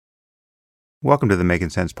Welcome to the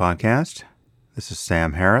Making Sense podcast. This is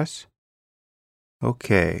Sam Harris.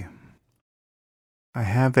 Okay. I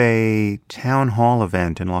have a town hall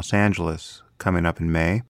event in Los Angeles coming up in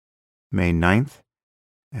May 9th,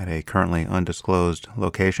 at a currently undisclosed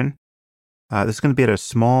location. This is going to be at a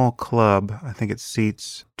small club. I think it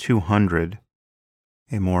seats 200,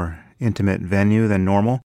 a more intimate venue than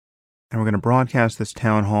normal. And we're going to broadcast this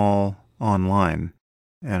town hall online.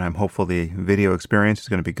 And I'm hopeful the video experience is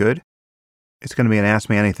going to be good. It's going to be an Ask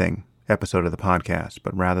Me Anything episode of the podcast,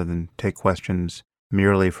 but rather than take questions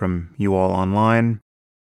merely from you all online,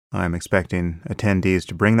 I'm expecting attendees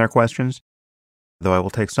to bring their questions, though I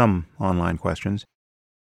will take some online questions,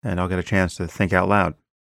 and I'll get a chance to think out loud.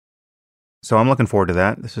 So I'm looking forward to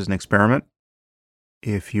that. This is an experiment.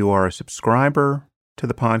 If you are a subscriber to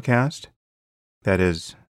the podcast, that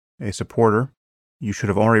is, a supporter, you should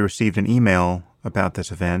have already received an email about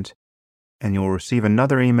this event, and you'll receive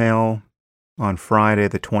another email on Friday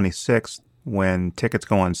the 26th when tickets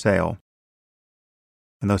go on sale.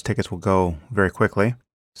 And those tickets will go very quickly.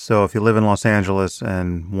 So if you live in Los Angeles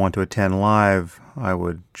and want to attend live, I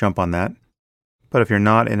would jump on that. But if you're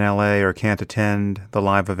not in LA or can't attend the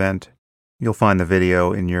live event, you'll find the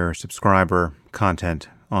video in your subscriber content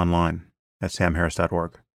online at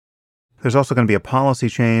samharris.org. There's also going to be a policy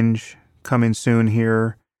change coming soon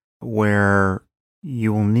here where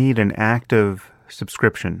you will need an active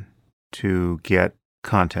subscription to get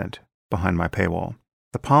content behind my paywall.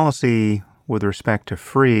 The policy with respect to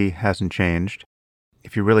free hasn't changed.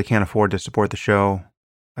 If you really can't afford to support the show,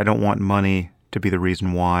 I don't want money to be the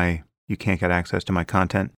reason why you can't get access to my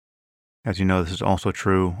content. As you know, this is also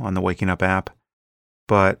true on the Waking Up app.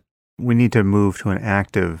 But we need to move to an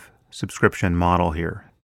active subscription model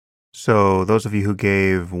here. So those of you who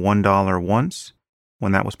gave $1 once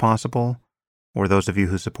when that was possible, or those of you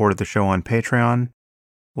who supported the show on Patreon,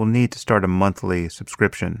 will need to start a monthly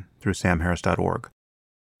subscription through samharris.org,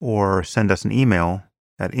 or send us an email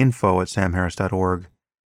at info@samharris.org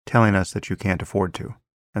telling us that you can't afford to,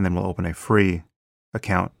 and then we'll open a free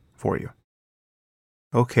account for you.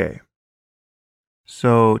 Okay.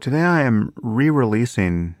 So today I am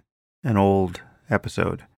re-releasing an old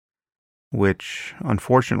episode, which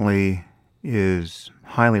unfortunately is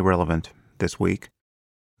highly relevant this week.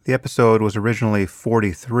 The episode was originally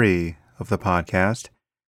 43 of the podcast,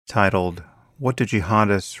 titled, What Do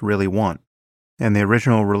Jihadists Really Want? And the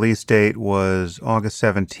original release date was August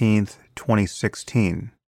 17th,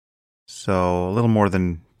 2016. So a little more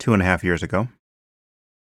than 2.5 years ago.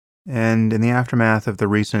 And in the aftermath of the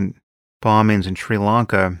recent bombings in Sri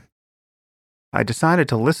Lanka, I decided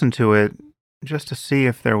to listen to it just to see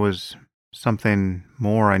if there was something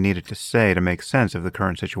more I needed to say to make sense of the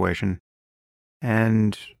current situation.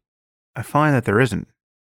 And I find that there isn't.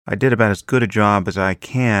 I did about as good a job as I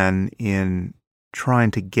can in trying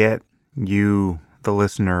to get you, the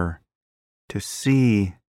listener, to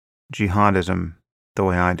see jihadism the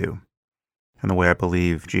way I do, and the way I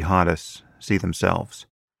believe jihadists see themselves.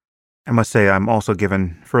 I must say I'm also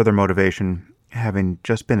given further motivation having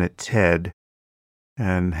just been at TED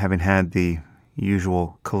and having had the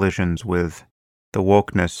usual collisions with the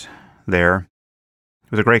wokeness there. It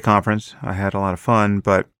was a great conference. I had a lot of fun,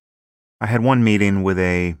 but I had one meeting with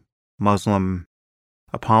a Muslim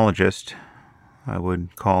apologist, I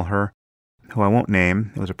would call her, who I won't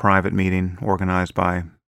name. It was a private meeting organized by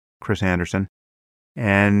Chris Anderson.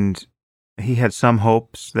 And he had some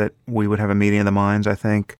hopes that we would have a meeting of the minds, I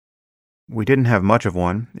think. We didn't have much of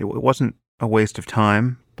one. It wasn't a waste of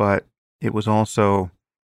time, but it was also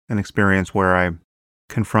an experience where I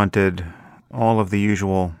confronted all of the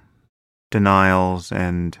usual denials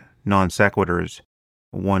and non sequiturs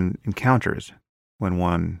one encounters when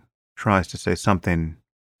one tries to say something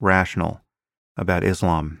rational about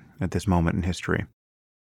Islam at this moment in history.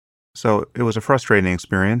 So it was a frustrating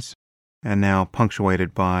experience, and now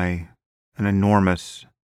punctuated by an enormous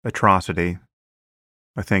atrocity.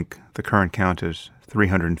 I think the current count is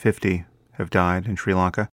 350 have died in Sri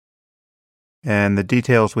Lanka. And the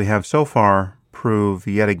details we have so far prove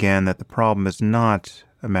yet again that the problem is not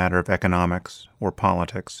a matter of economics or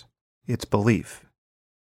politics. It's belief.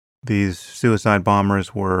 These suicide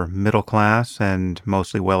bombers were middle class and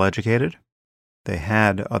mostly well-educated. They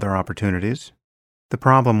had other opportunities. The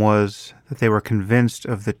problem was that they were convinced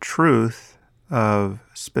of the truth of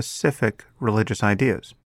specific religious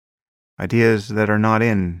ideas. Ideas that are not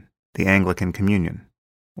in the Anglican Communion,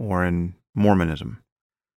 or in Mormonism,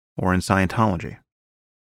 or in Scientology.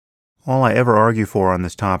 All I ever argue for on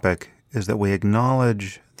this topic is that we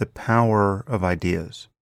acknowledge the power of ideas.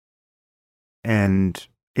 And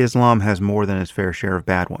Islam has more than its fair share of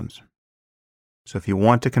bad ones. So if you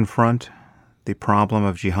want to confront the problem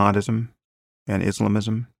of jihadism and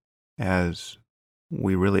Islamism, as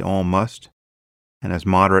we really all must, and as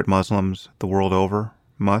moderate Muslims the world over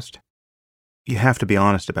must, you have to be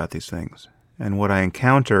honest about these things. And what I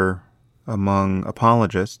encounter among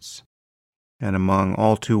apologists and among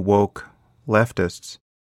all too woke leftists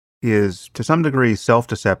is, to some degree,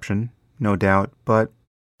 self-deception, no doubt, but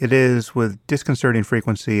it is, with disconcerting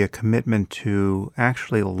frequency, a commitment to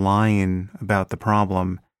actually lying about the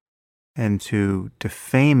problem and to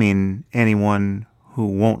defaming anyone who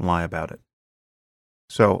won't lie about it.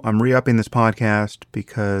 So I'm re-upping this podcast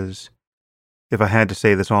because if I had to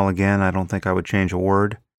say this all again, I don't think I would change a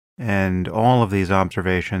word. And all of these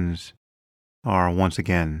observations are once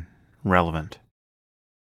again relevant.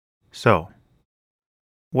 So,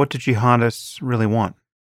 what do jihadists really want?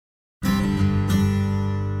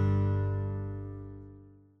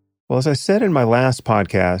 Well, as I said in my last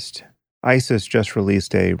podcast, ISIS just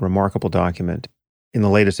released a remarkable document in the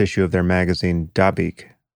latest issue of their magazine, Dabiq,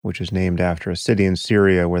 which is named after a city in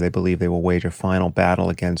Syria where they believe they will wage a final battle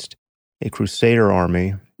against a crusader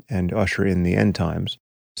army and usher in the end times.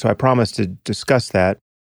 So I promised to discuss that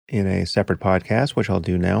in a separate podcast, which I'll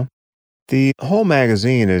do now. The whole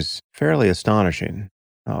magazine is fairly astonishing.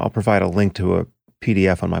 I'll provide a link to a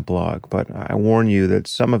PDF on my blog, but I warn you that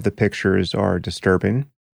some of the pictures are disturbing.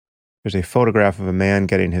 There's a photograph of a man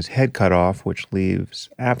getting his head cut off, which leaves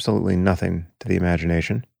absolutely nothing to the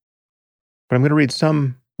imagination. But I'm going to read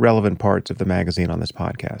some relevant parts of the magazine on this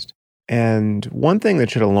podcast. And one thing that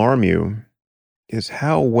should alarm you is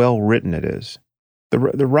how well written it is. The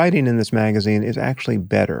writing in this magazine is actually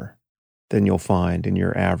better than you'll find in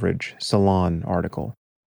your average Salon article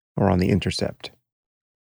or on The Intercept.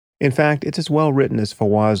 In fact, it's as well written as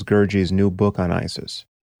Fawaz Gurji's new book on ISIS,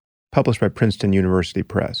 published by Princeton University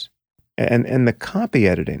Press. And the copy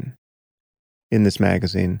editing in this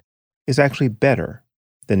magazine is actually better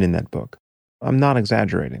than in that book. I'm not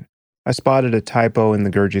exaggerating. I spotted a typo in the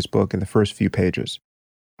Gurji's book in the first few pages.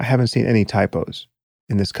 I haven't seen any typos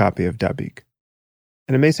in this copy of Dabiq.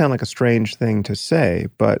 And it may sound like a strange thing to say,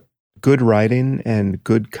 but good writing and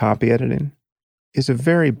good copy editing is a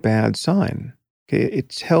very bad sign. Okay? It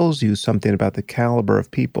tells you something about the caliber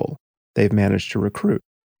of people they've managed to recruit.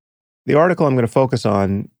 The article I'm going to focus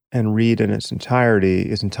on and read in its entirety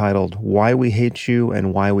is entitled "Why We Hate You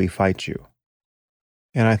and Why We Fight You."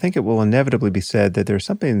 And I think it will inevitably be said that there's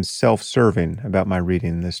something self-serving about my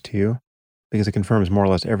reading this to you, because it confirms more or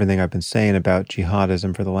less everything I've been saying about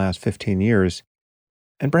jihadism for the last 15 years.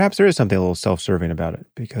 And perhaps there is something a little self-serving about it,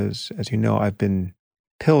 because, as you know, I've been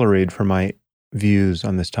pilloried for my views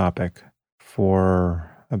on this topic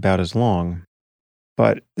for about as long.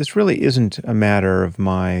 But this really isn't a matter of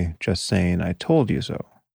my just saying, "I told you so."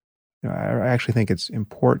 I actually think it's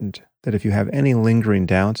important that if you have any lingering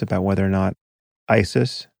doubts about whether or not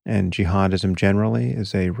ISIS and jihadism generally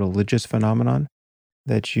is a religious phenomenon,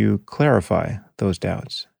 that you clarify those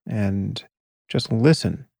doubts and just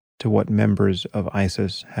listen to what members of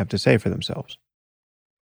ISIS have to say for themselves.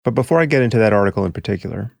 But before I get into that article in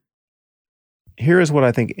particular, here is what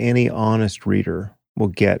I think any honest reader will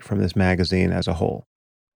get from this magazine as a whole.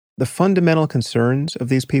 The fundamental concerns of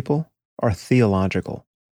these people are theological.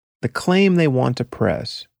 The claim they want to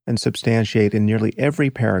press and substantiate in nearly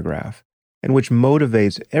every paragraph, and which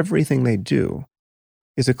motivates everything they do,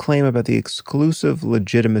 is a claim about the exclusive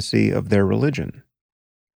legitimacy of their religion.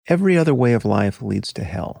 Every other way of life leads to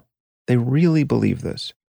hell. They really believe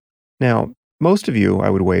this. Now, most of you,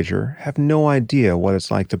 I would wager, have no idea what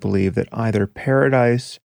it's like to believe that either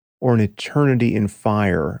paradise or an eternity in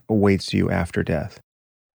fire awaits you after death.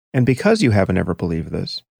 And because you haven't ever believed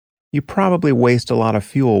this, you probably waste a lot of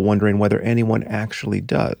fuel wondering whether anyone actually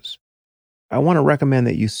does. I want to recommend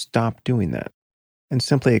that you stop doing that and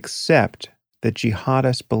simply accept that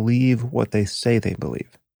jihadists believe what they say they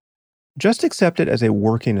believe. Just accept it as a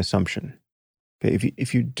working assumption. Okay,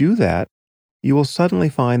 if you do that, you will suddenly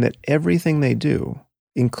find that everything they do,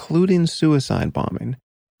 including suicide bombing,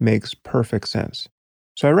 makes perfect sense.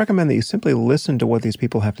 So I recommend that you simply listen to what these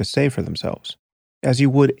people have to say for themselves, as you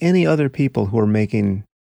would any other people who are making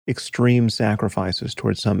extreme sacrifices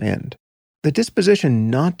towards some end. The disposition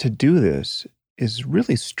not to do this is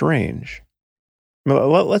really strange.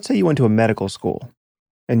 Let's say you went to a medical school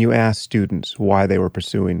and you asked students why they were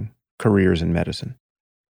pursuing careers in medicine.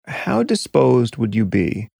 How disposed would you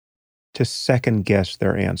be to second-guess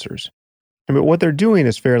their answers? I mean, what they're doing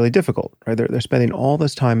is fairly difficult, right? They're spending all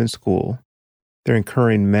this time in school. They're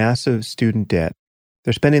incurring massive student debt.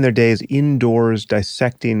 They're spending their days indoors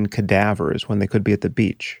dissecting cadavers when they could be at the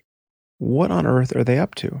beach. What on earth are they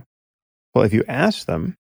up to? Well, if you ask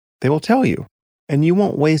them, they will tell you. And you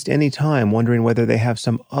won't waste any time wondering whether they have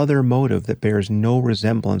some other motive that bears no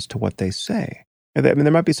resemblance to what they say. I mean,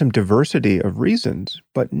 there might be some diversity of reasons,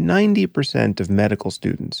 but 90% of medical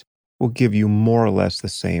students will give you more or less the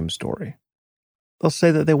same story. They'll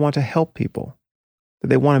say that they want to help people, that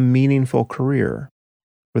they want a meaningful career,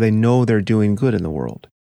 where they know they're doing good in the world.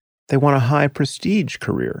 They want a high prestige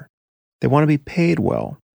career. They want to be paid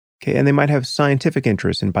well. Okay, and they might have scientific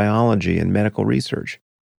interests in biology and medical research.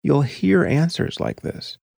 You'll hear answers like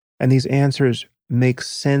this, and these answers make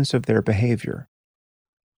sense of their behavior.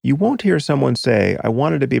 You won't hear someone say, I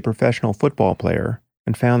wanted to be a professional football player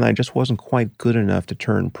and found that I just wasn't quite good enough to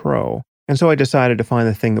turn pro, and so I decided to find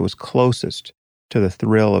the thing that was closest to the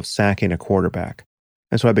thrill of sacking a quarterback,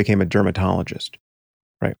 and so I became a dermatologist.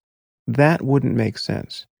 Right? That wouldn't make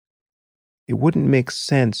sense. It wouldn't make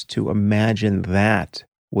sense to imagine that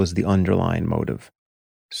was the underlying motive.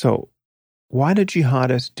 So, why do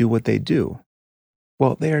jihadists do what they do?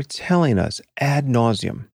 Well, they are telling us ad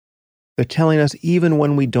nauseum. They're telling us even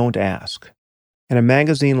when we don't ask. And a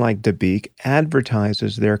magazine like Dabiq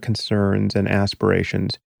advertises their concerns and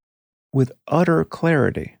aspirations with utter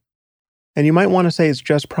clarity. And you might want to say it's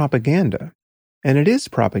just propaganda. And it is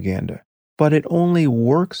propaganda. But it only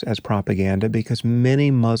works as propaganda because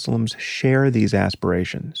many Muslims share these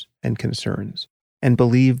aspirations and concerns and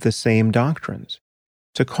believe the same doctrines.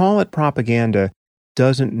 To call it propaganda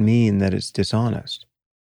doesn't mean that it's dishonest.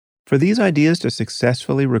 For these ideas to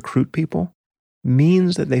successfully recruit people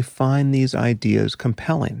means that they find these ideas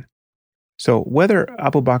compelling. So whether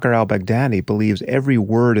Abu Bakr al-Baghdadi believes every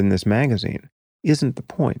word in this magazine isn't the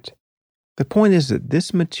point. The point is that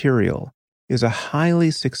this material is a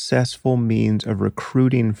highly successful means of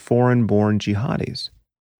recruiting foreign-born jihadis.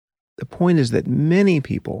 The point is that many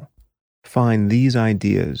people find these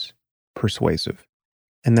ideas persuasive,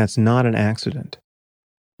 and that's not an accident.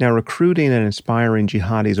 Now, recruiting and inspiring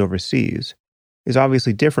jihadis overseas is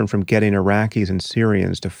obviously different from getting Iraqis and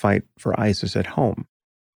Syrians to fight for ISIS at home.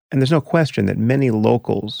 And there's no question that many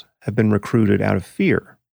locals have been recruited out of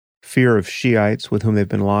fear. Fear of Shiites with whom they've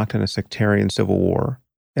been locked in a sectarian civil war,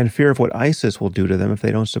 and fear of what ISIS will do to them if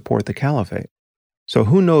they don't support the caliphate. So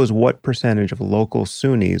who knows what percentage of local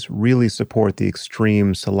Sunnis really support the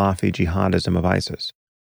extreme Salafi jihadism of ISIS?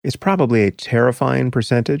 It's probably a terrifying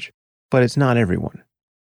percentage, but it's not everyone.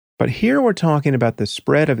 But here we're talking about the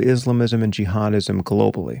spread of Islamism and jihadism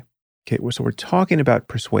globally. Okay, so we're talking about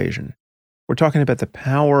persuasion. We're talking about the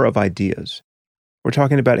power of ideas. We're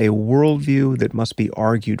talking about a worldview that must be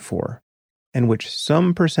argued for, and which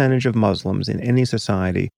some percentage of Muslims in any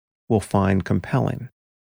society will find compelling.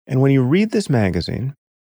 And when you read this magazine,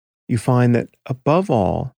 you find that, above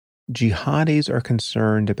all, jihadis are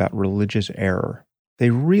concerned about religious error. They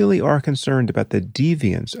really are concerned about the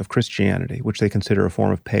deviance of Christianity, which they consider a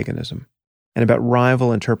form of paganism, and about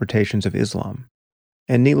rival interpretations of Islam.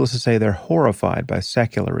 And needless to say, they're horrified by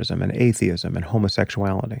secularism and atheism and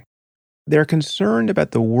homosexuality. They're concerned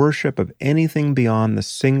about the worship of anything beyond the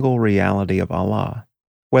single reality of Allah,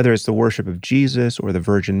 whether it's the worship of Jesus or the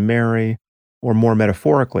Virgin Mary, or more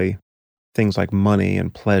metaphorically, things like money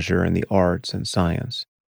and pleasure and the arts and science.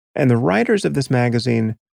 And the writers of this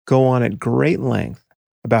magazine go on at great length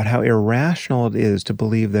about how irrational it is to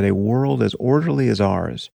believe that a world as orderly as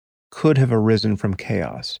ours could have arisen from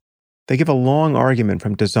chaos. They give a long argument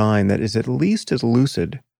from design that is at least as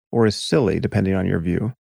lucid, or as silly, depending on your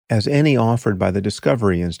view, as any offered by the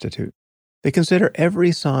Discovery Institute. They consider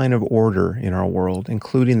every sign of order in our world,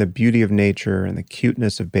 including the beauty of nature and the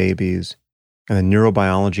cuteness of babies, and the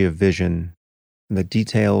neurobiology of vision, and the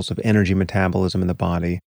details of energy metabolism in the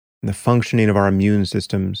body, and the functioning of our immune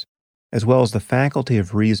systems, as well as the faculty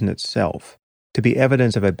of reason itself, to be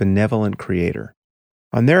evidence of a benevolent creator.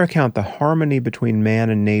 On their account, the harmony between man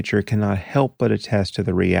and nature cannot help but attest to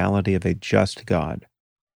the reality of a just God.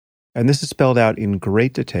 And this is spelled out in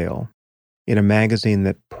great detail in a magazine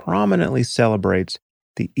that prominently celebrates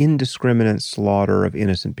the indiscriminate slaughter of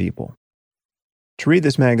innocent people. To read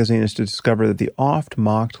this magazine is to discover that the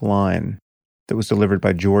oft-mocked line that was delivered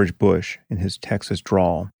by George Bush in his Texas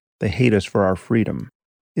drawl, "They hate us for our freedom,"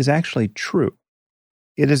 is actually true.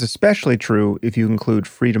 It is especially true if you include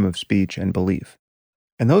freedom of speech and belief.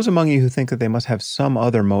 And those among you who think that they must have some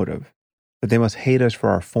other motive, that they must hate us for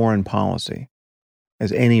our foreign policy,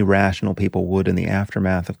 as any rational people would in the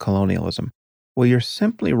aftermath of colonialism, well, you're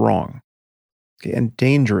simply wrong, and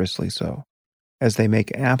dangerously so, as they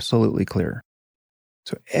make absolutely clear.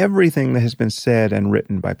 So everything that has been said and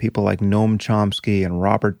written by people like Noam Chomsky and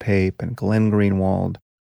Robert Pape and Glenn Greenwald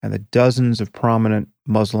and the dozens of prominent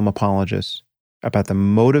Muslim apologists about the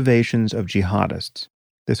motivations of jihadists,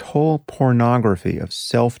 this whole pornography of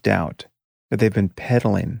self-doubt that they've been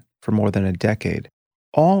peddling for more than a decade.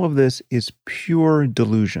 All of this is pure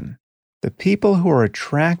delusion. The people who are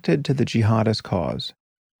attracted to the jihadist cause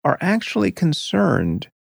are actually concerned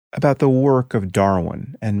about the work of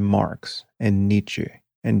Darwin and Marx and Nietzsche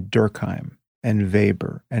and Durkheim and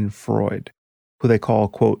Weber and Freud, who they call,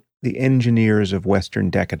 quote, the engineers of Western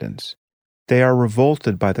decadence. They are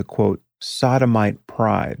revolted by the, quote, sodomite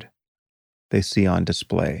pride they see on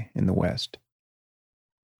display in the West.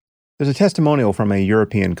 There's a testimonial from a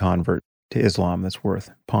European convert to Islam that's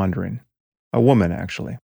worth pondering. A woman,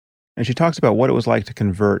 actually. And she talks about what it was like to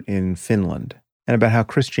convert in Finland and about how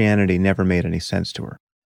Christianity never made any sense to her.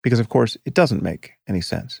 Because, of course, it doesn't make any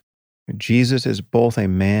sense. Jesus is both a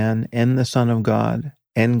man and the Son of God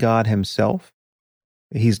and God himself.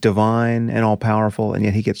 He's divine and all-powerful, and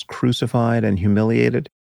yet he gets crucified and humiliated.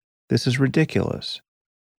 This is ridiculous.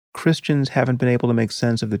 Christians haven't been able to make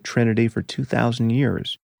sense of the Trinity for 2,000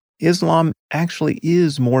 years. Islam actually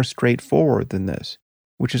is more straightforward than this,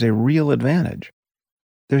 which is a real advantage.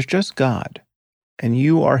 There's just God, and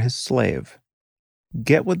you are his slave.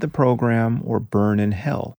 Get with the program or burn in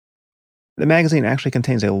hell. The magazine actually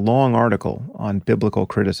contains a long article on biblical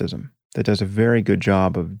criticism that does a very good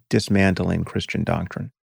job of dismantling Christian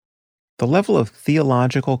doctrine. The level of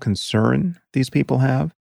theological concern these people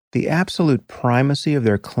have, the absolute primacy of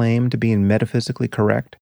their claim to being metaphysically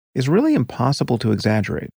correct, is really impossible to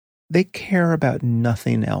exaggerate. They care about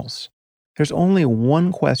nothing else. There's only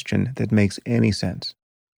one question that makes any sense.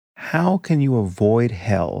 How can you avoid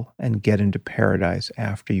hell and get into paradise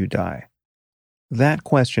after you die? That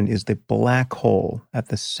question is the black hole at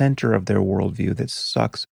the center of their worldview that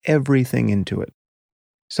sucks everything into it.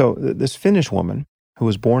 So this Finnish woman, who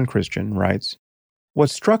was born Christian, writes, "What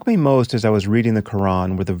struck me most as I was reading the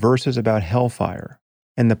Quran were the verses about hellfire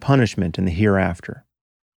and the punishment in the hereafter."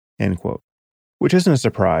 End quote. Which isn't a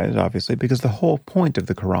surprise, obviously, because the whole point of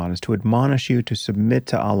the Quran is to admonish you to submit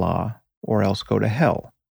to Allah or else go to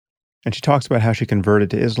hell. And she talks about how she converted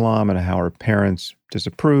to Islam and how her parents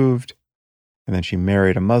disapproved. And then she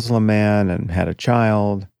married a Muslim man and had a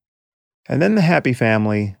child. And then the happy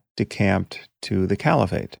family decamped to the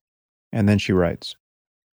caliphate. And then she writes,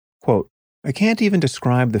 quote, "I can't even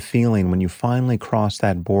describe the feeling when you finally cross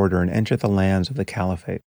that border and enter the lands of the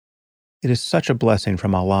caliphate. It is such a blessing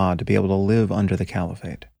from Allah to be able to live under the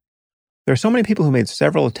caliphate. There are so many people who made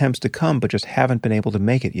several attempts to come but just haven't been able to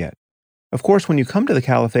make it yet. Of course, when you come to the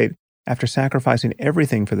caliphate, after sacrificing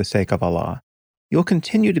everything for the sake of Allah, you'll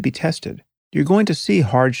continue to be tested. You're going to see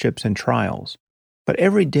hardships and trials, but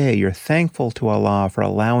every day you're thankful to Allah for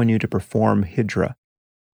allowing you to perform hijrah,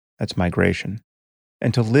 that's migration,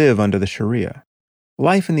 and to live under the Sharia.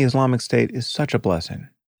 Life in the Islamic State is such a blessing.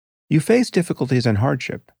 You face difficulties and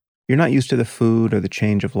hardship. You're not used to the food or the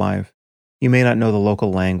change of life. You may not know the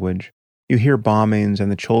local language. You hear bombings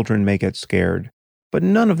and the children may get scared, but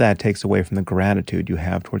none of that takes away from the gratitude you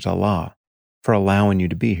have towards Allah for allowing you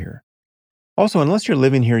to be here. Also, unless you're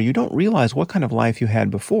living here, you don't realize what kind of life you had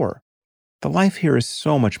before. The life here is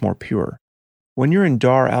so much more pure. When you're in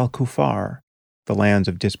Dar al-Kufar, the lands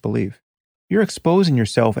of disbelief, you're exposing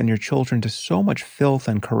yourself and your children to so much filth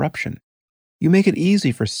and corruption. You make it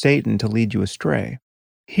easy for Satan to lead you astray.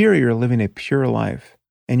 Here you're living a pure life,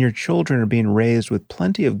 and your children are being raised with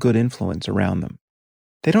plenty of good influence around them.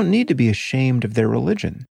 They don't need to be ashamed of their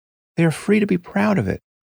religion. They are free to be proud of it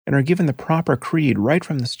and are given the proper creed right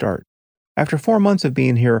from the start. After 4 months of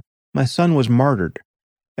being here, my son was martyred,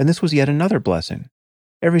 and this was yet another blessing.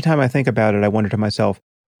 Every time I think about it, I wonder to myself,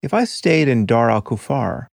 if I stayed in Dar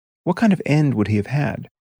al-Kufar, what kind of end would he have had?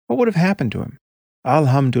 What would have happened to him?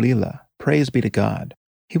 Alhamdulillah, praise be to God.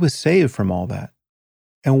 He was saved from all that.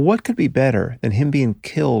 And what could be better than him being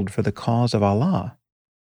killed for the cause of Allah?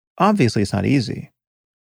 Obviously, it's not easy,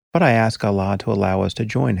 but I ask Allah to allow us to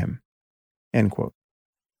join him." End quote.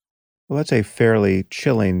 Well, that's a fairly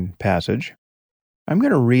chilling passage. I'm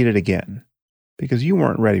going to read it again, because you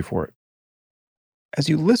weren't ready for it. As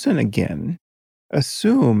you listen again,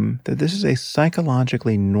 assume that this is a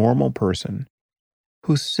psychologically normal person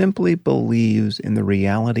who simply believes in the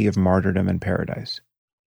reality of martyrdom and paradise,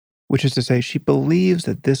 which is to say, she believes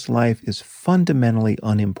that this life is fundamentally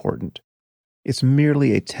unimportant. It's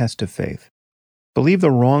merely a test of faith. Believe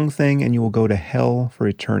the wrong thing and you will go to hell for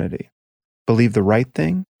eternity. Believe the right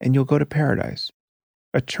thing and you'll go to paradise.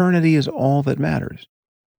 Eternity is all that matters.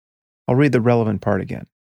 I'll read the relevant part again.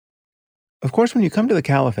 Of course, when you come to the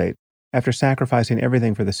caliphate, after sacrificing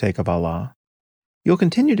everything for the sake of Allah, you'll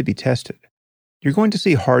continue to be tested. You're going to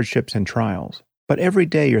see hardships and trials, but every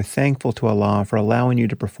day you're thankful to Allah for allowing you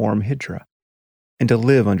to perform hijrah and to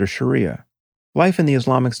live under Sharia. Life in the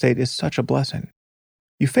Islamic State is such a blessing.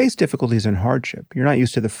 You face difficulties and hardship. You're not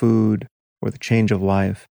used to the food or the change of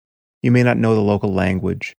life. You may not know the local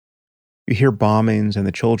language. You hear bombings and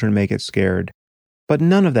the children may get scared. But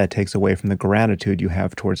none of that takes away from the gratitude you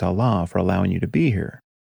have towards Allah for allowing you to be here.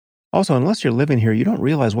 Also, unless you're living here, you don't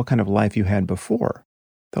realize what kind of life you had before.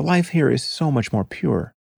 The life here is so much more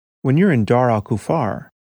pure. When you're in Dar al-Kufar,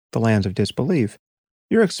 the lands of disbelief,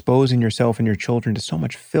 you're exposing yourself and your children to so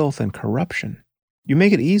much filth and corruption. You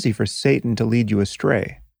make it easy for Satan to lead you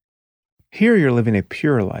astray. Here you're living a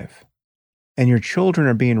pure life, and your children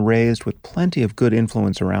are being raised with plenty of good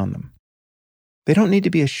influence around them. They don't need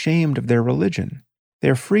to be ashamed of their religion.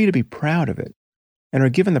 They are free to be proud of it, and are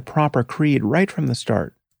given the proper creed right from the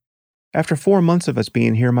start. After 4 months of us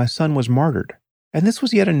being here, my son was martyred, and this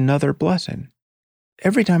was yet another blessing.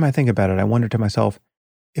 Every time I think about it, I wonder to myself,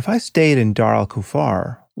 if I stayed in Dar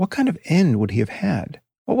al-Kufar, what kind of end would he have had?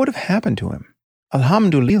 What would have happened to him?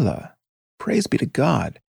 Alhamdulillah, praise be to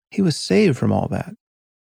God, he was saved from all that.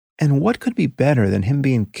 And what could be better than him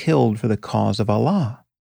being killed for the cause of Allah?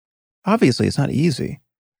 Obviously, it's not easy,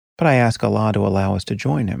 but I ask Allah to allow us to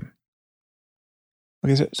join him.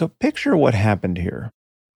 Okay, so picture what happened here.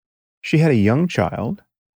 She had a young child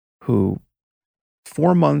who,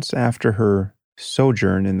 4 months after her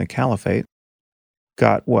sojourn in the caliphate,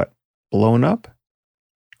 got blown up?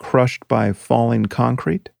 Crushed by falling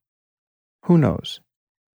concrete? Who knows?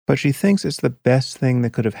 But she thinks it's the best thing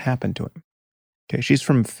that could have happened to him. Okay, she's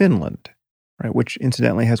from Finland, right, which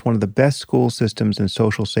incidentally has one of the best school systems and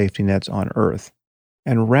social safety nets on earth.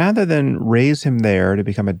 And rather than raise him there to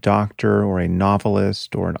become a doctor or a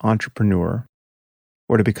novelist or an entrepreneur,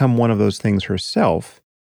 or to become one of those things herself,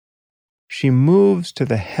 she moves to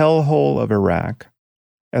the hellhole of Iraq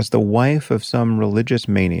as the wife of some religious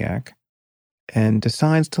maniac and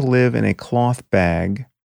decides to live in a cloth bag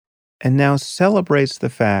and now celebrates the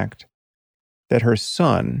fact that her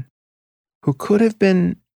son, who could have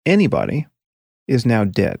been anybody, is now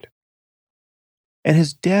dead. And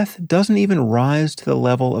his death doesn't even rise to the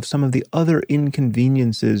level of some of the other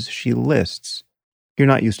inconveniences she lists. You're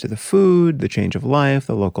not used to the food, the change of life,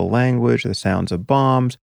 the local language, the sounds of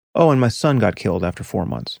bombs. Oh, and my son got killed after 4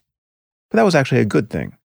 months. But that was actually a good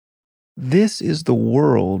thing. This is the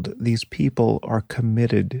world these people are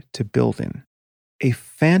committed to building. A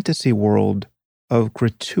fantasy world of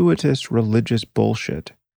gratuitous religious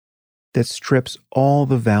bullshit that strips all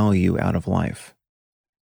the value out of life,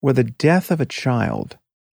 where the death of a child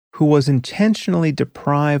who was intentionally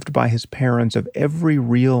deprived by his parents of every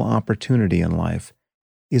real opportunity in life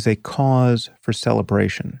is a cause for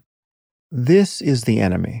celebration. This is the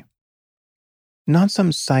enemy. Not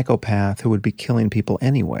some psychopath who would be killing people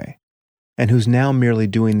anyway, and who's now merely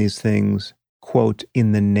doing these things, quote,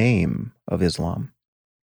 in the name of Islam.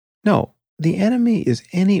 No, the enemy is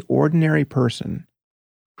any ordinary person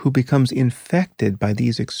who becomes infected by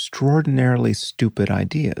these extraordinarily stupid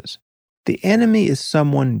ideas. The enemy is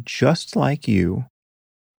someone just like you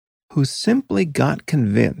who simply got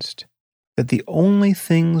convinced that the only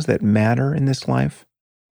things that matter in this life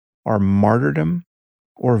are martyrdom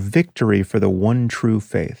or victory for the one true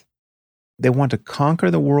faith. They want to conquer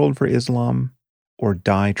the world for Islam or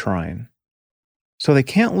die trying. So they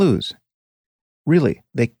can't lose. Really,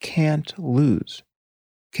 they can't lose.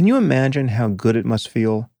 Can you imagine how good it must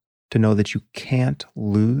feel to know that you can't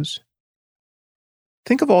lose?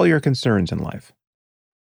 Think of all your concerns in life.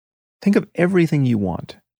 Think of everything you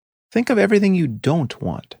want. Think of everything you don't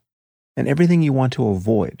want and everything you want to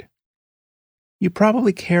avoid. You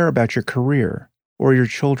probably care about your career or your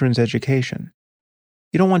children's education.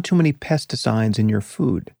 You don't want too many pesticides in your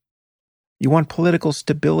food. You want political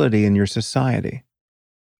stability in your society.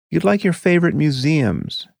 You'd like your favorite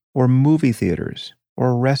museums or movie theaters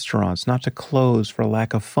or restaurants not to close for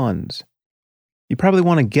lack of funds. You probably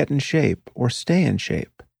want to get in shape or stay in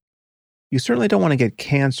shape. You certainly don't want to get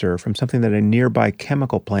cancer from something that a nearby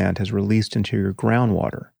chemical plant has released into your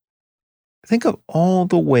groundwater. Think of all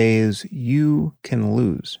the ways you can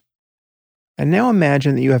lose. And now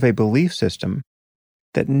imagine that you have a belief system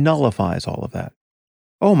that nullifies all of that.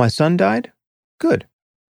 Oh, my son died? Good.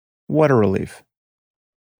 What a relief.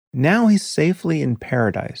 Now he's safely in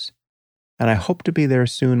paradise, and I hope to be there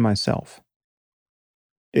soon myself.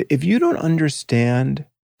 If you don't understand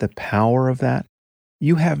the power of that,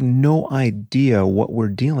 you have no idea what we're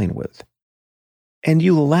dealing with. And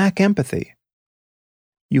you lack empathy.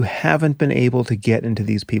 You haven't been able to get into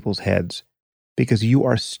these people's heads because you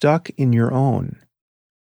are stuck in your own.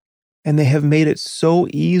 And they have made it so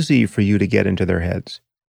easy for you to get into their heads.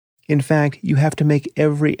 In fact, you have to make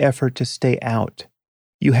every effort to stay out.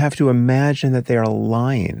 You have to imagine that they are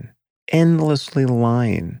lying, endlessly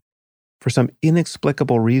lying, for some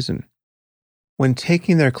inexplicable reason, when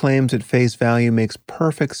taking their claims at face value makes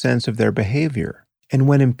perfect sense of their behavior, and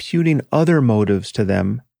when imputing other motives to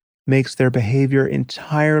them makes their behavior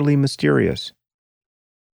entirely mysterious.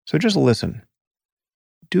 So just listen.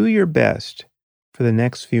 Do your best for the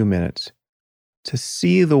next few minutes to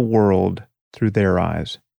see the world through their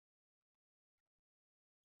eyes.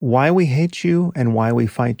 Why we hate you and why we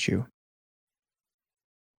fight you.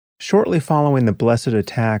 Shortly following the blessed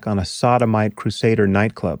attack on a sodomite crusader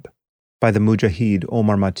nightclub by the Mujahid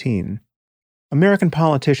Omar Mateen, American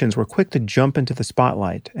politicians were quick to jump into the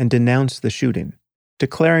spotlight and denounce the shooting,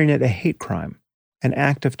 declaring it a hate crime, an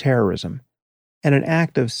act of terrorism, and an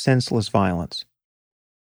act of senseless violence.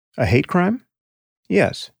 A hate crime?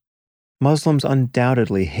 Yes. Muslims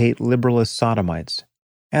undoubtedly hate liberalist sodomites,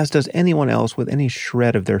 as does anyone else with any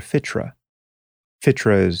shred of their fitra.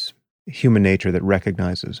 Fitra is human nature that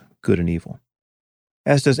recognizes good and evil.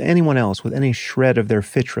 As does anyone else with any shred of their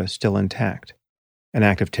fitra still intact. An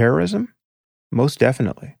act of terrorism? Most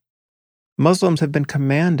definitely. Muslims have been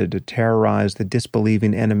commanded to terrorize the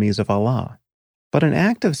disbelieving enemies of Allah. But an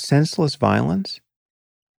act of senseless violence?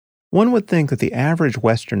 One would think that the average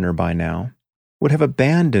Westerner by now would have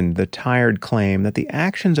abandoned the tired claim that the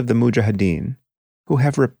actions of the Mujahideen, who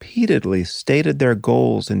have repeatedly stated their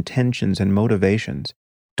goals, intentions, and motivations,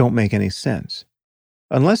 don't make any sense.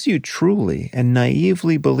 Unless you truly and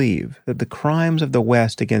naively believe that the crimes of the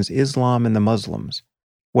West against Islam and the Muslims,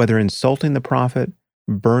 whether insulting the Prophet,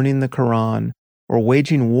 burning the Quran, or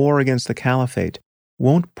waging war against the Caliphate,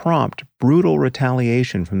 won't prompt brutal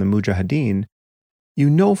retaliation from the Mujahideen, you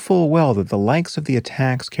know full well that the likes of the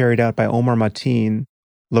attacks carried out by Omar Mateen,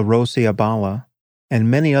 Larosi Abala, and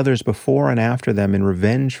many others before and after them in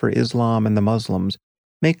revenge for Islam and the Muslims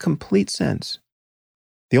make complete sense.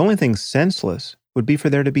 The only thing senseless would be for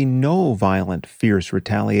there to be no violent, fierce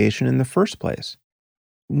retaliation in the first place.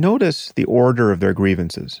 Notice the order of their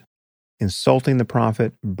grievances: insulting the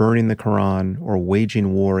Prophet, burning the Quran, or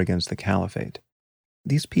waging war against the Caliphate.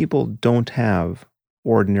 These people don't have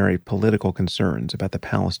ordinary political concerns about the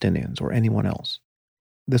Palestinians or anyone else.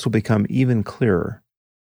 This will become even clearer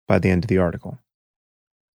by the end of the article.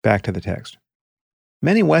 Back to the text.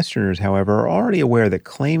 Many Westerners, however, are already aware that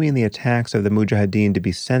claiming the attacks of the Mujahideen to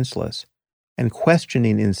be senseless and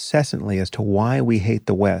questioning incessantly as to why we hate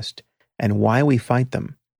the West and why we fight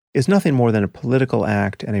them is nothing more than a political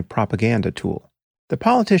act and a propaganda tool. The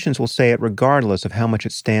politicians will say it regardless of how much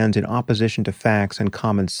it stands in opposition to facts and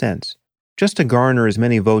common sense, just to garner as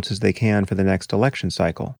many votes as they can for the next election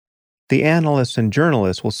cycle. The analysts and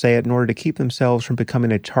journalists will say it in order to keep themselves from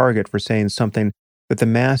becoming a target for saying something that the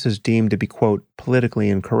masses deem to be, quote, politically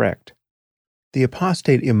incorrect. The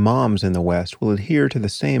apostate imams in the West will adhere to the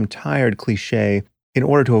same tired cliché in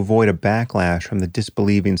order to avoid a backlash from the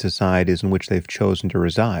disbelieving societies in which they've chosen to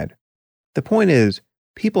reside. The point is,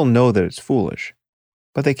 people know that it's foolish,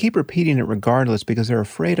 but they keep repeating it regardless because they're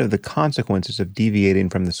afraid of the consequences of deviating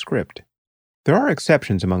from the script. There are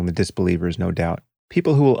exceptions among the disbelievers, no doubt,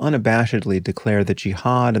 people who will unabashedly declare that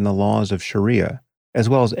jihad and the laws of Sharia, as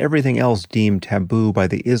well as everything else deemed taboo by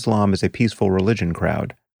the Islam as a peaceful religion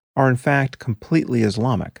crowd, are in fact completely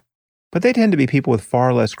Islamic. But they tend to be people with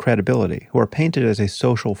far less credibility, who are painted as a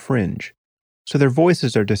social fringe, so their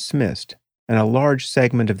voices are dismissed, and a large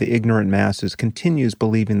segment of the ignorant masses continues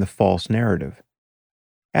believing the false narrative.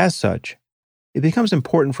 As such, it becomes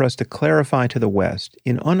important for us to clarify to the West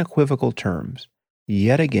in unequivocal terms,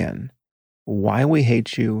 yet again, why we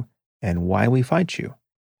hate you and why we fight you.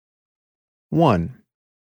 1.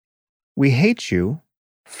 We hate you,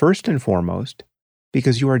 first and foremost,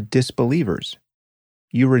 because you are disbelievers.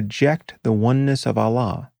 You reject the oneness of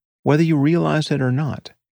Allah, whether you realize it or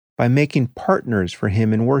not, by making partners for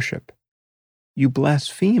Him in worship. You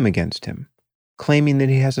blaspheme against Him, claiming that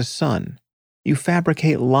He has a son. You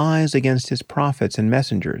fabricate lies against His prophets and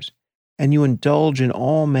messengers, and you indulge in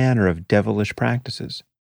all manner of devilish practices.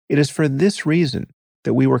 It is for this reason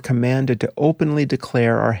that we were commanded to openly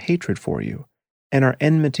declare our hatred for you and our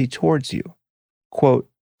enmity towards you. Quote,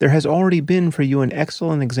 there has already been for you an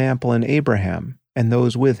excellent example in Abraham and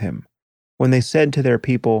those with him, when they said to their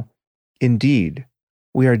people, indeed,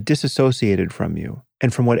 we are disassociated from you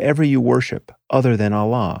and from whatever you worship other than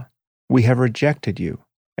Allah. We have rejected you,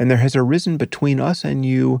 and there has arisen between us and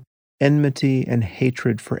you enmity and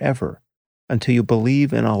hatred forever, until you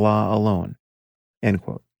believe in Allah alone. End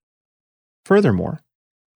quote. Furthermore,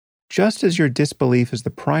 just as your disbelief is the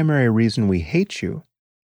primary reason we hate you,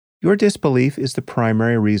 your disbelief is the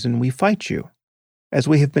primary reason we fight you, as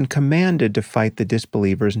we have been commanded to fight the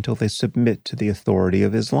disbelievers until they submit to the authority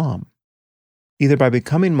of Islam, either by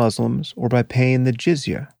becoming Muslims or by paying the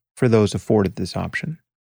jizya, for those afforded this option,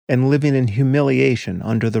 and living in humiliation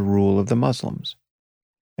under the rule of the Muslims.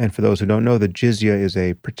 And for those who don't know, the jizya is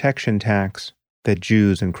a protection tax that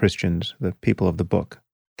Jews and Christians, the people of the book,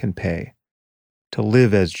 can pay to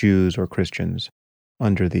live as Jews or Christians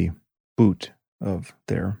under the boot of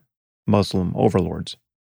their Muslim overlords.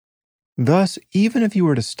 Thus, even if you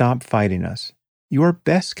were to stop fighting us, your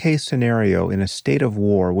best-case scenario in a state of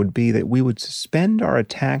war would be that we would suspend our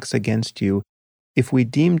attacks against you if we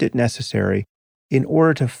deemed it necessary in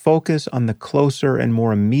order to focus on the closer and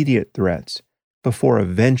more immediate threats before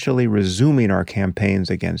eventually resuming our campaigns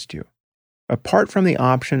against you. Apart from the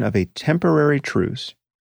option of a temporary truce,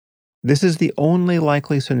 this is the only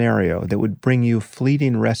likely scenario that would bring you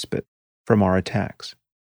fleeting respite from our attacks.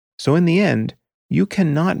 So in the end, you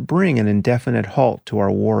cannot bring an indefinite halt to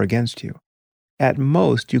our war against you. At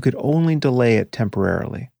most, you could only delay it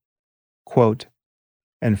temporarily. Quote,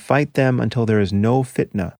 and fight them until there is no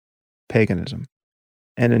fitna, paganism,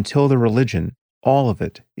 and until the religion, all of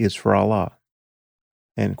it, is for Allah.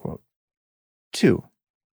 End quote. 2.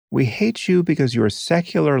 We hate you because your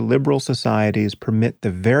secular liberal societies permit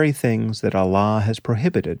the very things that Allah has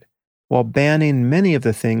prohibited, while banning many of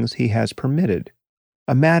the things He has permitted,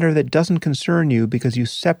 a matter that doesn't concern you because you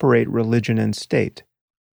separate religion and state,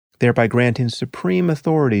 thereby granting supreme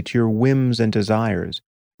authority to your whims and desires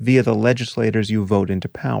via the legislators you vote into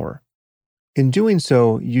power. In doing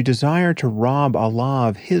so, you desire to rob Allah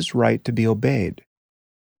of His right to be obeyed,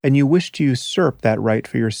 and you wish to usurp that right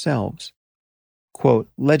for yourselves. Quote,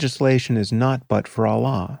 legislation is not but for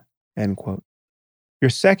Allah. End quote. Your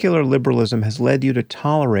secular liberalism has led you to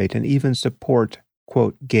tolerate and even support,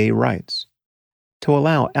 quote, gay rights, to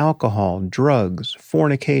allow alcohol, drugs,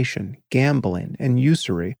 fornication, gambling, and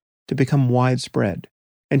usury to become widespread,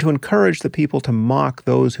 and to encourage the people to mock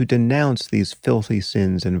those who denounce these filthy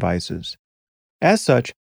sins and vices. As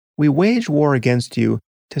such, we wage war against you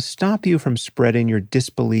to stop you from spreading your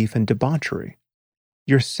disbelief and debauchery,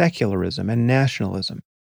 your secularism and nationalism,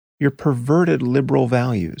 your perverted liberal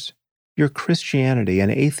values, your Christianity and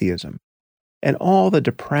atheism, and all the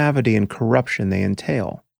depravity and corruption they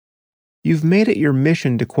entail. You've made it your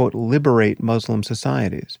mission to, quote, liberate Muslim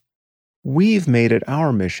societies. We've made it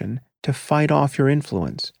our mission to fight off your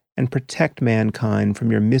influence and protect mankind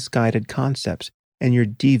from your misguided concepts and your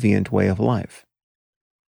deviant way of life.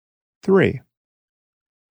 3.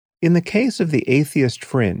 In the case of the atheist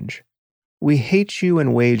fringe, we hate you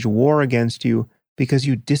and wage war against you because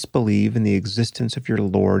you disbelieve in the existence of your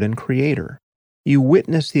Lord and Creator. You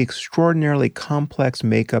witness the extraordinarily complex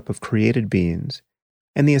makeup of created beings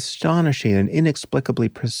and the astonishing and inexplicably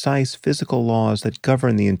precise physical laws that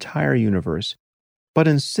govern the entire universe, but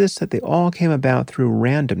insist that they all came about through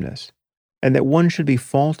randomness, and that one should be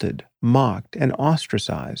faulted, mocked, and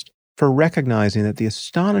ostracized for recognizing that the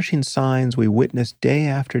astonishing signs we witness day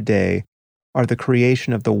after day are the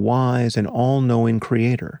creation of the wise and all-knowing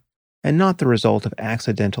Creator, and not the result of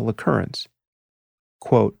accidental occurrence.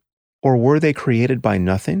 Quote, or were they created by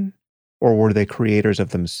nothing? Or were they creators of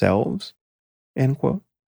themselves? End quote.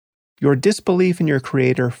 Your disbelief in your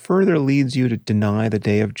Creator further leads you to deny the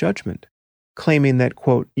day of judgment, claiming that,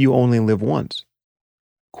 quote, you only live once.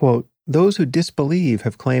 Quote, those who disbelieve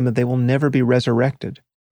have claimed that they will never be resurrected.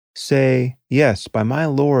 Say, yes, by my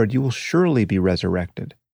Lord you will surely be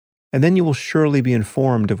resurrected, and then you will surely be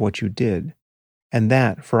informed of what you did, and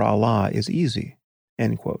that for Allah is easy.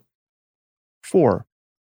 End quote. 4.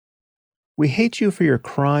 We hate you for your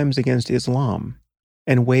crimes against Islam,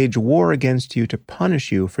 and wage war against you to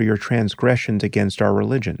punish you for your transgressions against our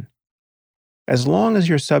religion. As long as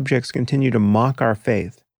your subjects continue to mock our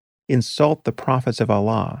faith, insult the prophets of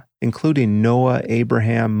Allah, including Noah,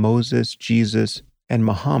 Abraham, Moses, Jesus, and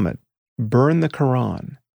Muhammad, burn the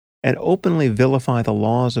Quran, and openly vilify the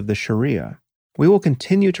laws of the Sharia, we will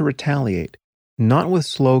continue to retaliate, not with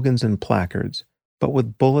slogans and placards, but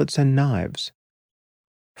with bullets and knives.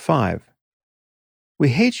 5. We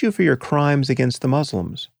hate you for your crimes against the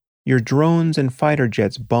Muslims. Your drones and fighter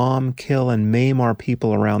jets bomb, kill, and maim our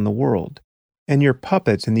people around the world, and your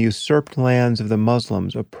puppets in the usurped lands of the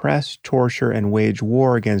Muslims oppress, torture, and wage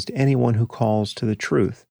war against anyone who calls to the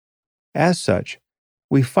truth. As such,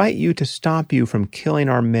 we fight you to stop you from killing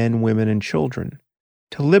our men, women, and children,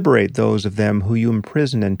 to liberate those of them who you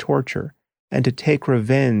imprison and torture, and to take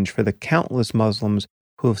revenge for the countless Muslims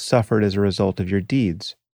who have suffered as a result of your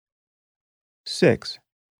deeds. 6.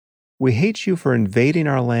 We hate you for invading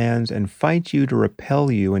our lands and fight you to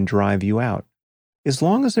repel you and drive you out. As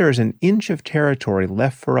long as there is an inch of territory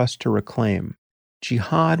left for us to reclaim,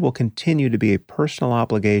 jihad will continue to be a personal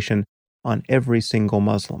obligation on every single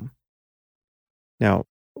Muslim. Now,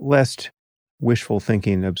 lest wishful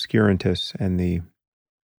thinking obscurantists and the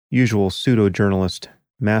usual pseudo-journalist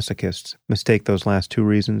masochists mistake those last two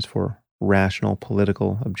reasons for rational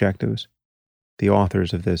political objectives, the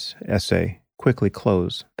authors of this essay quickly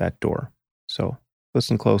close that door. So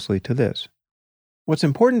listen closely to this. What's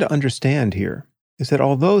important to understand here is that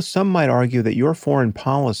although some might argue that your foreign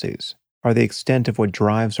policies are the extent of what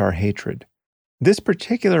drives our hatred, this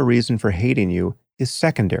particular reason for hating you is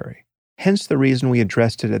secondary, hence the reason we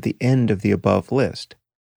addressed it at the end of the above list.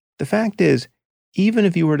 The fact is, even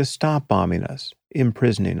if you were to stop bombing us,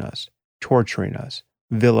 imprisoning us, torturing us,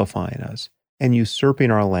 vilifying us, and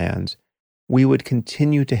usurping our lands, we would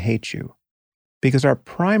continue to hate you, because our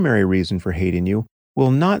primary reason for hating you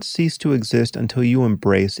will not cease to exist until you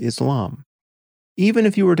embrace Islam. Even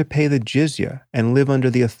if you were to pay the jizya and live under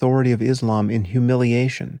the authority of Islam in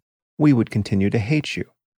humiliation, we would continue to hate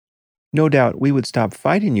you. No doubt we would stop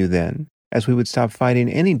fighting you then, as we would stop fighting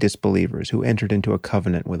any disbelievers who entered into a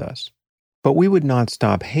covenant with us. But we would not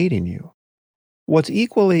stop hating you. What's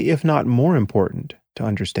equally, if not more important to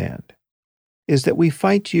understand, is that we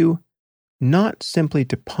fight you not simply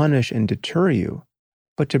to punish and deter you,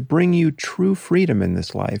 but to bring you true freedom in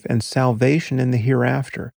this life and salvation in the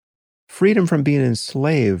hereafter, freedom from being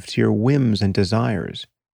enslaved to your whims and desires,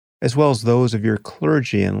 as well as those of your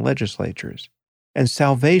clergy and legislatures, and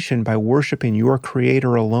salvation by worshiping your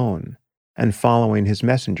Creator alone and following His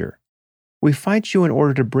messenger. We fight you in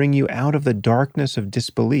order to bring you out of the darkness of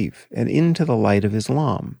disbelief and into the light of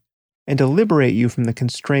Islam, and to liberate you from the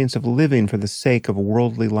constraints of living for the sake of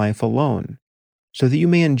worldly life alone, so that you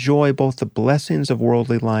may enjoy both the blessings of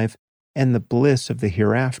worldly life and the bliss of the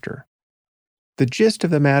hereafter. The gist of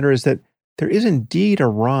the matter is that there is indeed a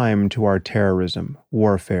rhyme to our terrorism,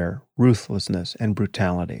 warfare, ruthlessness, and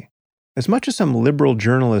brutality. As much as some liberal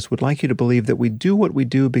journalists would like you to believe that we do what we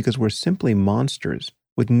do because we're simply monsters,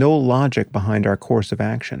 with no logic behind our course of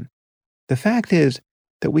action, the fact is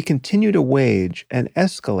that we continue to wage and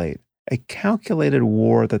escalate a calculated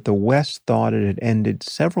war that the West thought it had ended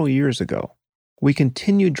several years ago. We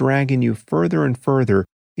continue dragging you further and further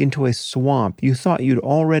into a swamp you thought you'd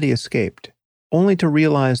already escaped, only to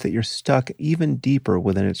realize that you're stuck even deeper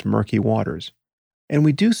within its murky waters. And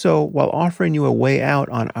we do so while offering you a way out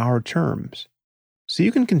on our terms. So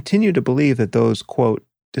you can continue to believe that those, quote,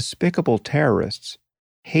 despicable terrorists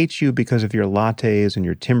hate you because of your lattes and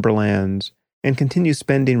your timberlands, and continue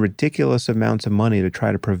spending ridiculous amounts of money to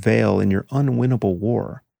try to prevail in your unwinnable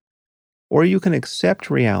war. Or you can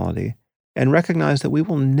accept reality and recognize that we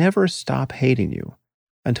will never stop hating you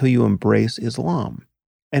until you embrace Islam,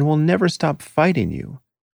 and will never stop fighting you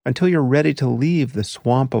until you're ready to leave the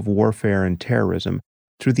swamp of warfare and terrorism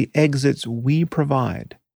through the exits we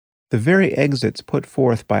provide, the very exits put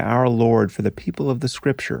forth by our Lord for the people of the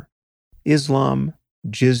Scripture, Islam,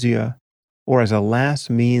 jizya, or as a last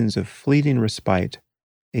means of fleeting respite,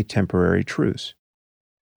 a temporary truce.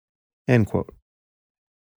 End quote.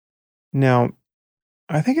 Now,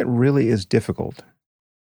 I think it really is difficult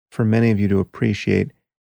for many of you to appreciate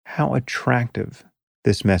how attractive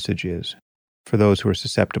this message is for those who are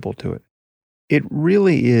susceptible to it. It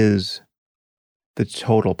really is the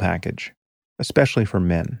total package, especially for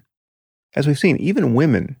men. As we've seen, even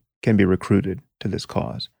women can be recruited to this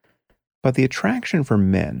cause. But the attraction for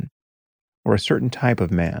men, or a certain type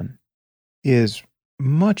of man, is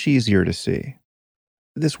much easier to see.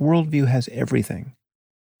 This worldview has everything,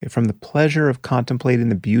 from the pleasure of contemplating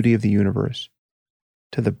the beauty of the universe,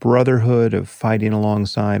 to the brotherhood of fighting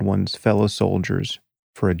alongside one's fellow soldiers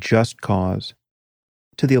for a just cause,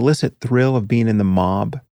 to the illicit thrill of being in the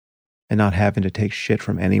mob and not having to take shit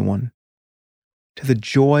from anyone, to the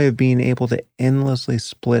joy of being able to endlessly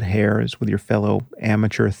split hairs with your fellow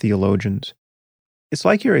amateur theologians. It's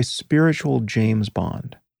like you're a spiritual James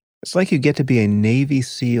Bond. It's like you get to be a Navy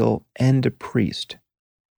SEAL and a priest.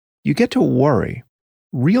 You get to worry,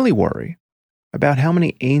 really worry, about how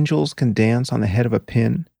many angels can dance on the head of a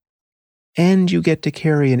pin, and you get to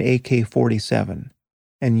carry an AK-47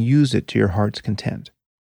 and use it to your heart's content,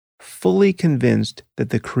 fully convinced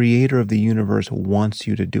that the creator of the universe wants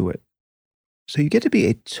you to do it. So you get to be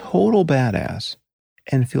a total badass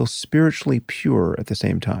and feel spiritually pure at the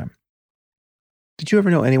same time. Did you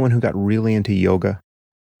ever know anyone who got really into yoga?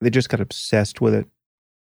 They just got obsessed with it,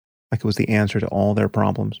 like it was the answer to all their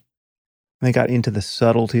problems. And they got into the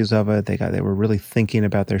subtleties of it. They were really thinking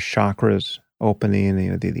about their chakras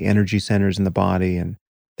opening, the energy centers in the body, and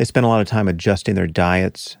they spent a lot of time adjusting their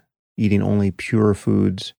diets, eating only pure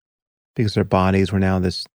foods, because their bodies were now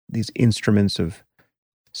these instruments of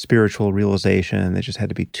spiritual realization, and they just had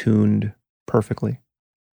to be tuned perfectly.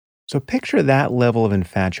 So picture that level of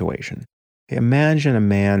infatuation Imagine a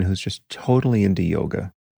man who's just totally into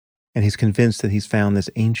yoga, and he's convinced that he's found this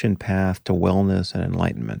ancient path to wellness and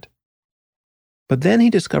enlightenment. But then he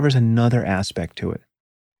discovers another aspect to it,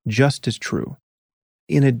 just as true.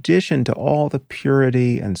 In addition to all the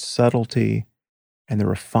purity and subtlety and the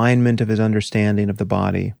refinement of his understanding of the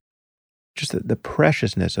body, just the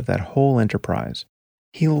preciousness of that whole enterprise,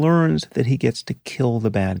 he learns that he gets to kill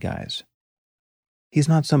the bad guys. He's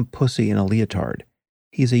not some pussy in a leotard.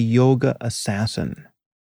 He's a yoga assassin.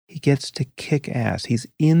 He gets to kick ass. He's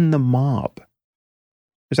in the mob.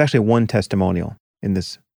 There's actually one testimonial in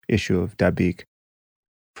this issue of Dabiq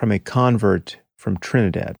from a convert from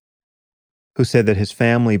Trinidad who said that his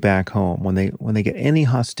family back home, when they get any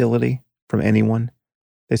hostility from anyone,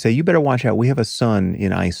 they say, you better watch out. We have a son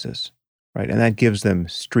in ISIS, right? And that gives them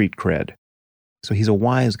street cred. So he's a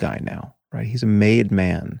wise guy now, right? He's a made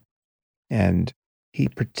man. And he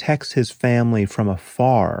protects his family from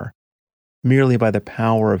afar merely by the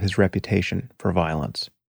power of his reputation for violence.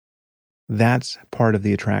 That's part of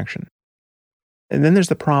the attraction. And then there's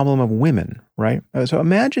the problem of women, right? So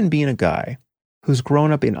imagine being a guy who's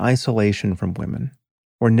grown up in isolation from women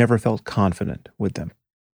or never felt confident with them.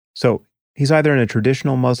 So he's either in a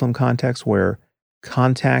traditional Muslim context where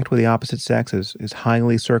contact with the opposite sex is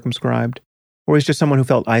highly circumscribed, or he's just someone who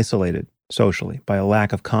felt isolated socially by a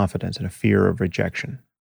lack of confidence and a fear of rejection.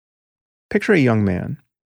 Picture a young man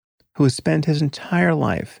who has spent his entire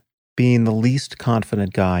life being the least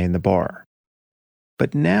confident guy in the bar.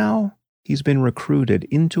 But now he's been recruited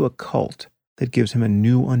into a cult that gives him a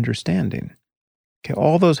new understanding. Okay,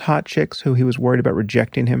 all those hot chicks who he was worried about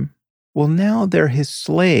rejecting him, well, now they're his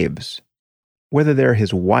slaves. Whether they're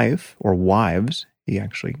his wife or wives, he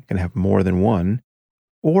actually can have more than one,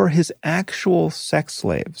 or his actual sex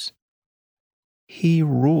slaves. He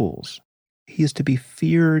rules. He is to be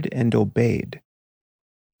feared and obeyed.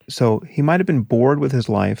 So he might have been bored with his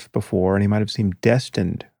life before, and he might have seemed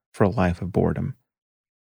destined for a life of boredom.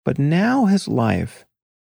 But now his life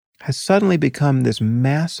has suddenly become this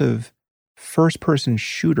massive first-person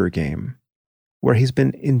shooter game where he's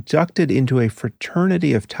been inducted into a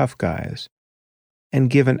fraternity of tough guys and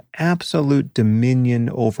given absolute dominion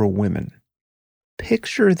over women.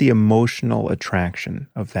 Picture the emotional attraction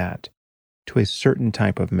of that to a certain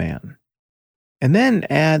type of man. And then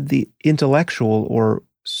add the intellectual or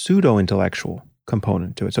pseudo-intellectual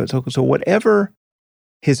component to it. So whatever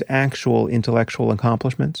his actual intellectual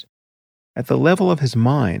accomplishments, at the level of his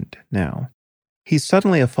mind now, he's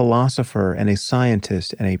suddenly a philosopher and a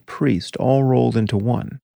scientist and a priest all rolled into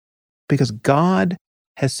one. Because God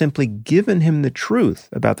has simply given him the truth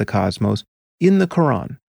about the cosmos in the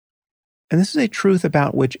Quran. And this is a truth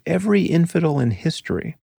about which every infidel in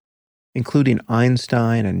history, including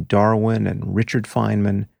Einstein and Darwin and Richard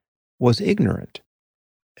Feynman, was ignorant.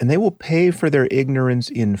 And they will pay for their ignorance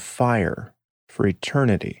in fire for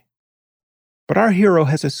eternity. But our hero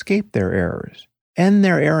has escaped their errors and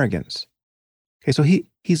their arrogance. Okay, so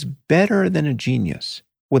he's better than a genius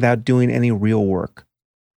without doing any real work.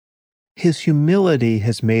 His humility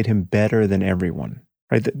has made him better than everyone.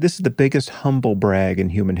 Right? This is the biggest humble brag in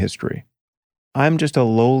human history. I'm just a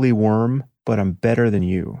lowly worm, but I'm better than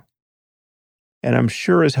you. And I'm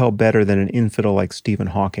sure as hell better than an infidel like Stephen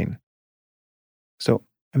Hawking. So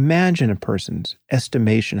imagine a person's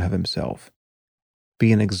estimation of himself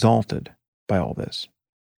being exalted by all this.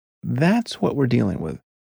 That's what we're dealing with.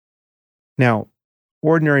 Now,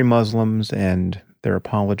 ordinary Muslims and their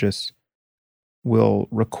apologists will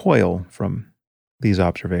recoil from these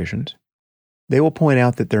observations. They will point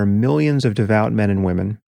out that there are millions of devout men and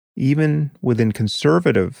women, even within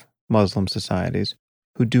conservative Muslim societies,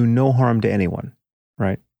 who do no harm to anyone,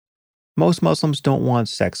 right? Most Muslims don't want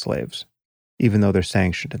sex slaves, even though they're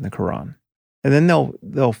sanctioned in the Quran. And then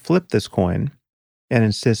they'll flip this coin and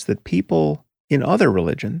insist that people in other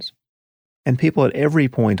religions and people at every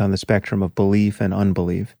point on the spectrum of belief and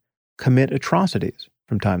unbelief commit atrocities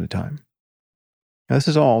from time to time. Now, this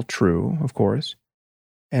is all true, of course,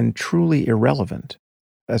 and truly irrelevant.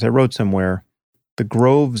 As I wrote somewhere, the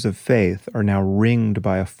groves of faith are now ringed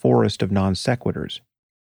by a forest of non sequiturs.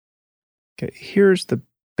 Okay, here's the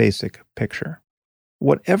basic picture.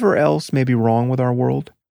 Whatever else may be wrong with our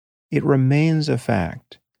world, it remains a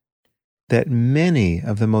fact that many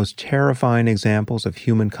of the most terrifying examples of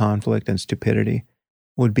human conflict and stupidity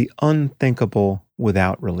would be unthinkable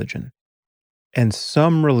without religion. And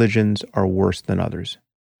some religions are worse than others.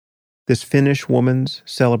 This Finnish woman's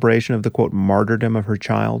celebration of the, quote, martyrdom of her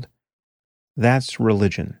child, that's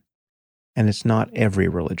religion. And it's not every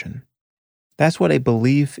religion. That's what a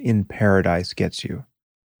belief in paradise gets you.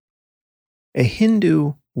 A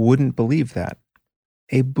Hindu wouldn't believe that.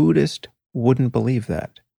 A Buddhist wouldn't believe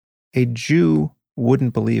that. A Jew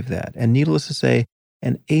wouldn't believe that. And needless to say,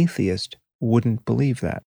 an atheist wouldn't believe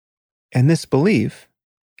that. And this belief,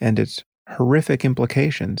 and its horrific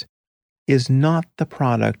implications, is not the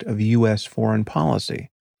product of U.S. foreign policy.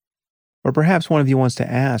 Or perhaps one of you wants to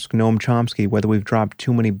ask Noam Chomsky whether we've dropped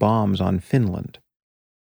too many bombs on Finland.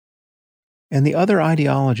 And the other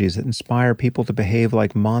ideologies that inspire people to behave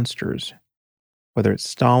like monsters, whether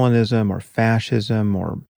it's Stalinism or fascism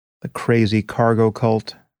or the crazy cargo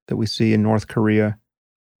cult that we see in North Korea,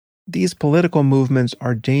 these political movements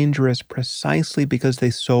are dangerous precisely because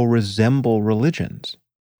they so resemble religions.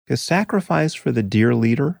 Because sacrifice for the dear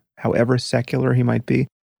leader, however secular he might be,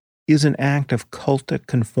 is an act of cultic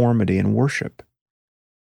conformity and worship.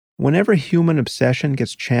 Whenever human obsession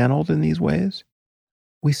gets channeled in these ways,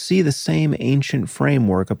 we see the same ancient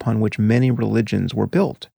framework upon which many religions were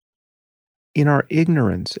built. In our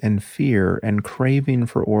ignorance and fear and craving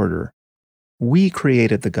for order, we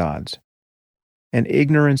created the gods, and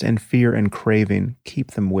ignorance and fear and craving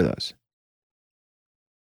keep them with us.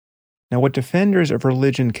 Now, what defenders of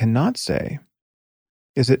religion cannot say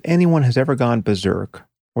is that anyone has ever gone berserk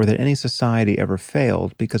or that any society ever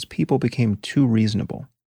failed because people became too reasonable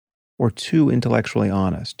or too intellectually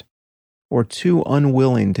honest or too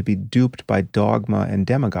unwilling to be duped by dogma and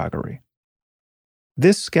demagoguery.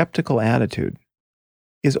 This skeptical attitude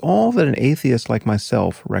is all that an atheist like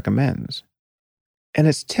myself recommends. And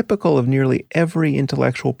it's typical of nearly every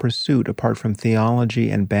intellectual pursuit apart from theology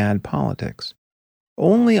and bad politics.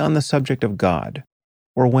 Only on the subject of God,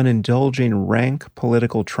 or when indulging rank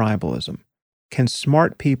political tribalism, can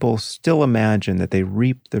smart people still imagine that they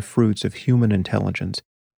reap the fruits of human intelligence,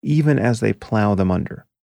 even as they plow them under.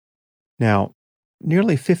 Now,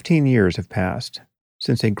 nearly 15 years have passed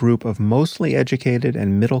since a group of mostly educated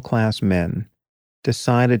and middle-class men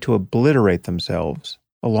decided to obliterate themselves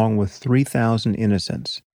along with 3,000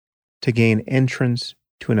 innocents to gain entrance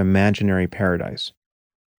to an imaginary paradise.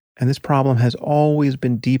 And this problem has always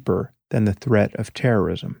been deeper than the threat of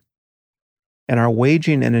terrorism. And our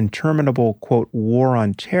waging an interminable, quote, war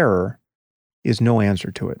on terror is no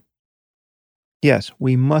answer to it. Yes,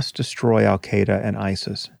 we must destroy Al-Qaeda and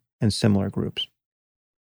ISIS and similar groups.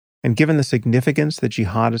 And given the significance that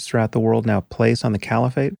jihadists throughout the world now place on the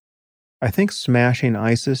caliphate, I think smashing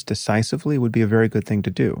ISIS decisively would be a very good thing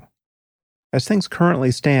to do. As things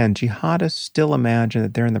currently stand, jihadists still imagine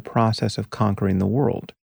that they're in the process of conquering the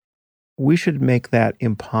world. We should make that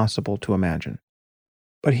impossible to imagine.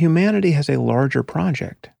 But humanity has a larger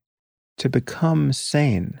project: to become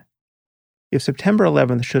sane. If September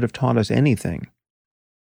 11th should have taught us anything,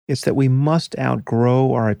 it's that we must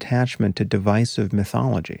outgrow our attachment to divisive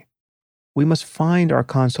mythology. We must find our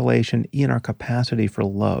consolation in our capacity for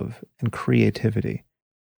love and creativity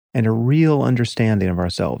and a real understanding of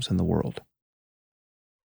ourselves and the world.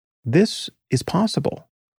 This is possible.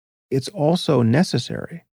 It's also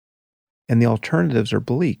necessary, and the alternatives are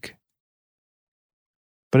bleak.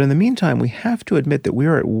 But in the meantime, we have to admit that we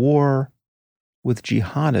are at war with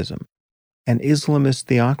jihadism and Islamist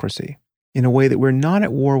theocracy in a way that we're not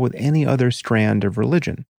at war with any other strand of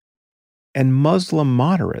religion. And Muslim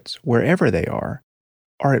moderates, wherever they are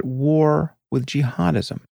at war with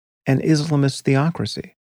jihadism and Islamist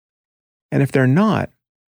theocracy. And if they're not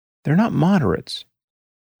moderates.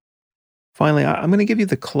 Finally, I'm going to give you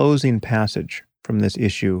the closing passage from this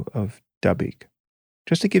issue of Dabiq,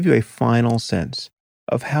 just to give you a final sense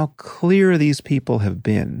of how clear these people have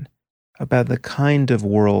been about the kind of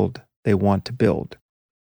world they want to build.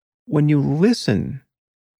 When you listen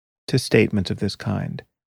to statements of this kind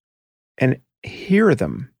and hear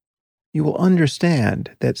them, you will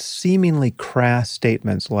understand that seemingly crass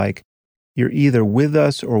statements like, "You're either with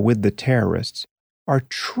us or with the terrorists," are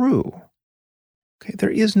true. Okay,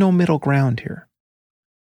 there is no middle ground here.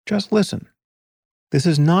 Just listen. This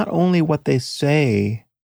is not only what they say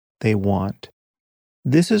they want.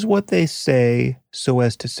 This is what they say so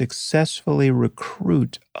as to successfully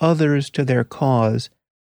recruit others to their cause,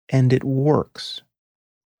 and it works.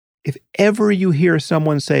 If ever you hear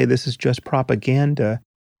someone say this is just propaganda,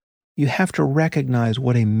 you have to recognize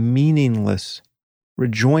what a meaningless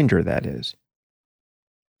rejoinder that is.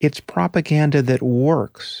 It's propaganda that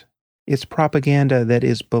works. It's propaganda that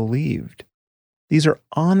is believed. These are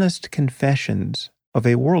honest confessions of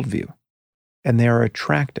a worldview, and they are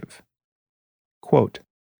attractive. Quote,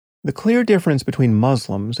 "The clear difference between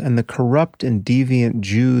Muslims and the corrupt and deviant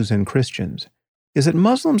Jews and Christians is that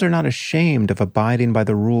Muslims are not ashamed of abiding by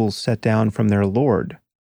the rules set down from their Lord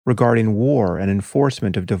regarding war and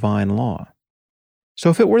enforcement of divine law. So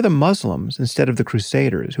if it were the Muslims instead of the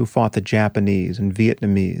Crusaders who fought the Japanese and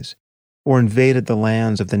Vietnamese, or invaded the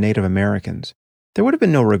lands of the Native Americans, there would have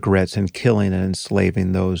been no regrets in killing and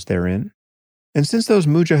enslaving those therein. And since those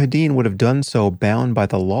mujahideen would have done so bound by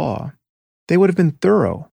the law, they would have been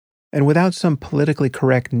thorough and without some politically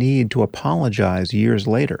correct need to apologize years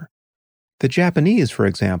later. The Japanese, for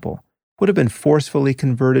example, would have been forcefully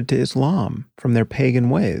converted to Islam from their pagan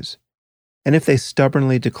ways. And if they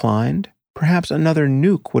stubbornly declined, perhaps another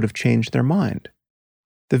nuke would have changed their mind.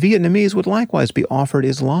 The Vietnamese would likewise be offered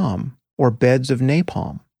Islam or beds of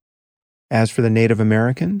napalm. As for the Native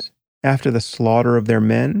Americans, after the slaughter of their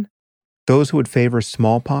men, those who would favor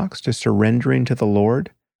smallpox to surrendering to the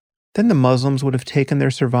Lord, then the Muslims would have taken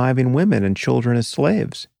their surviving women and children as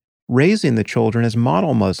slaves, raising the children as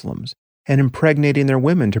model Muslims, and impregnating their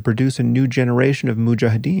women to produce a new generation of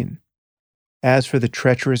mujahideen. As for the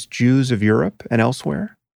treacherous Jews of Europe and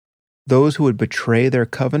elsewhere, those who would betray their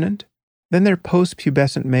covenant, then their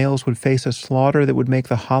post-pubescent males would face a slaughter that would make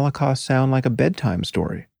the Holocaust sound like a bedtime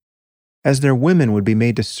story, as their women would be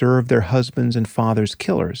made to serve their husbands' and fathers'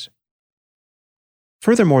 killers.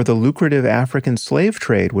 Furthermore, the lucrative African slave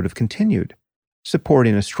trade would have continued,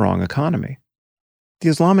 supporting a strong economy. The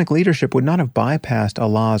Islamic leadership would not have bypassed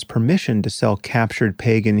Allah's permission to sell captured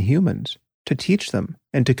pagan humans, to teach them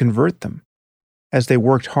and to convert them, as they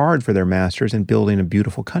worked hard for their masters in building a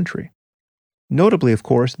beautiful country. Notably, of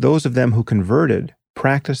course, those of them who converted,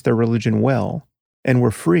 practiced their religion well, and were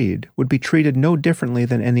freed would be treated no differently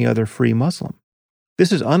than any other free Muslim.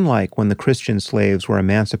 This is unlike when the Christian slaves were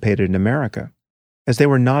emancipated in America, as they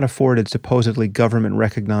were not afforded supposedly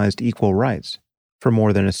government-recognized equal rights for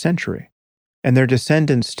more than a century, and their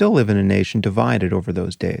descendants still live in a nation divided over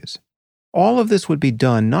those days. All of this would be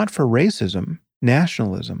done not for racism,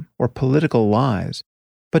 nationalism, or political lies,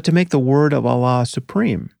 but to make the word of Allah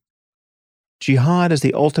supreme. Jihad is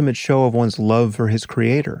the ultimate show of one's love for his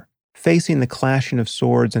Creator, facing the clashing of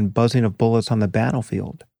swords and buzzing of bullets on the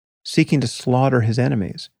battlefield, seeking to slaughter his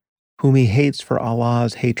enemies, whom he hates for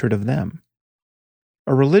Allah's hatred of them.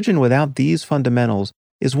 A religion without these fundamentals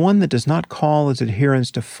is one that does not call its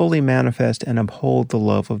adherents to fully manifest and uphold the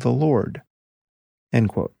love of the Lord. End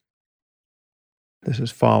quote. This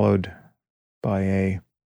is followed by a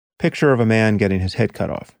picture of a man getting his head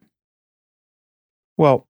cut off.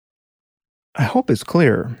 Well, I hope it's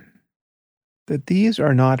clear that these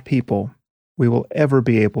are not people we will ever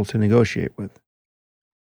be able to negotiate with.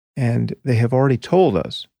 And they have already told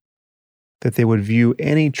us that they would view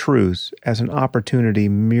any truce as an opportunity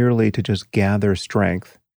merely to just gather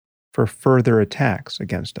strength for further attacks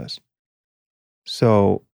against us.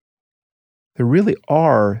 So there really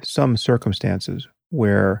are some circumstances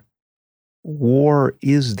where war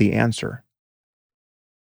is the answer.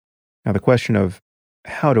 Now, the question of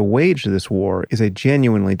how to wage this war is a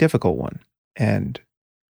genuinely difficult one, and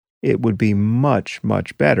it would be much,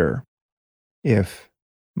 much better if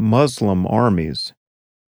Muslim armies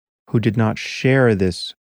who did not share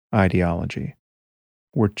this ideology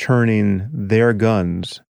were turning their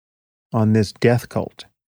guns on this death cult.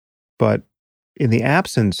 But in the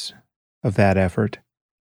absence of that effort,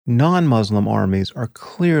 non-Muslim armies are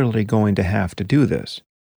clearly going to have to do this.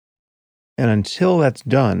 And until that's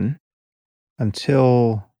done,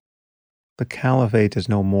 until the caliphate is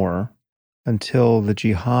no more, until the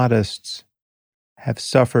jihadists have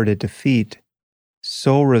suffered a defeat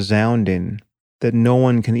so resounding that no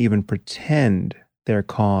one can even pretend their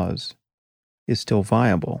cause is still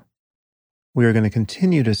viable, we are going to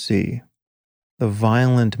continue to see the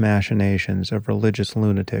violent machinations of religious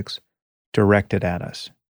lunatics directed at us.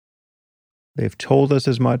 They've told us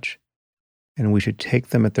as much, and we should take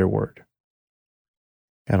them at their word.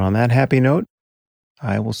 And on that happy note,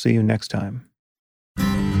 I will see you next time.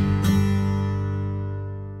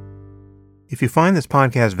 If you find this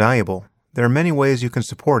podcast valuable, there are many ways you can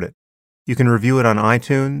support it. You can review it on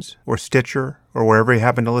iTunes or Stitcher or wherever you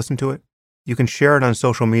happen to listen to it. You can share it on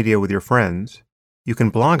social media with your friends. You can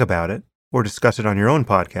blog about it or discuss it on your own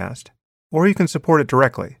podcast. Or you can support it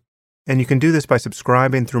directly. And you can do this by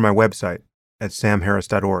subscribing through my website at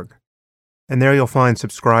samharris.org. And there you'll find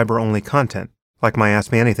subscriber-only content, like my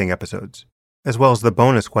Ask Me Anything episodes, as well as the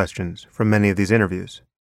bonus questions from many of these interviews.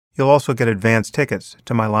 You'll also get advance tickets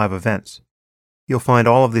to my live events. You'll find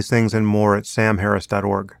all of these things and more at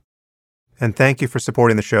samharris.org. And thank you for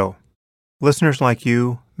supporting the show. Listeners like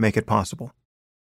you make it possible.